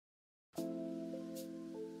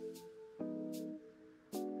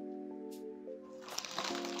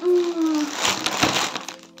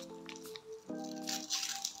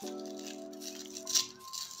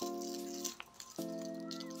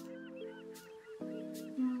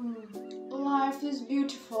life is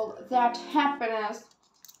beautiful, that happiness.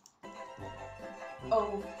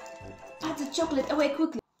 Oh, put the chocolate away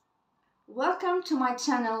quickly. Welcome to my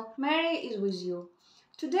channel, Mary is with you.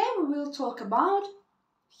 Today we will talk about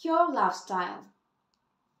your lifestyle.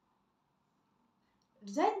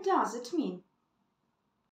 That does it mean?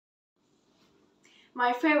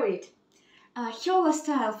 My favorite. Your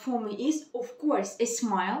lifestyle for me is, of course, a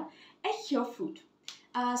smile and your food.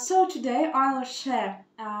 So today I'll share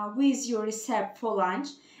with you a recipe for lunch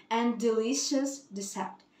and delicious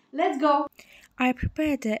dessert. Let's go! I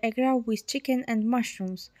prepared a grill with chicken and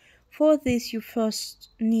mushrooms. For this you first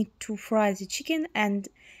need to fry the chicken and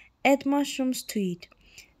add mushrooms to it.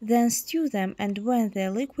 Then stew them, and when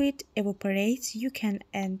the liquid evaporates you can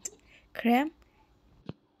add cream.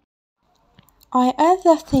 I add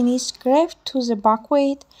the finished gravy to the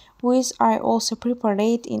bucket, which I also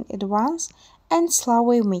prepared in advance, and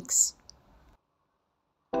slowly mix.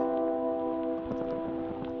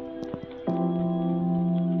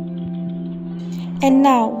 And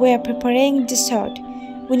now we are preparing dessert.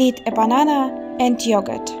 We need a banana and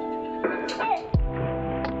yogurt.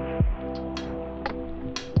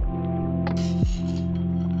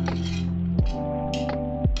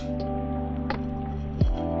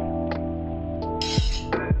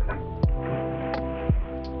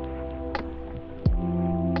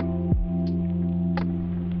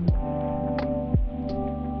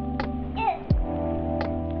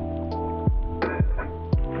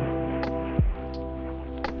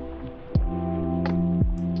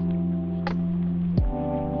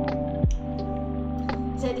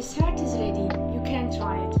 The dessert is ready. You can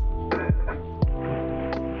try it.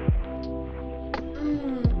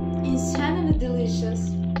 Insanely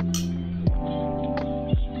delicious.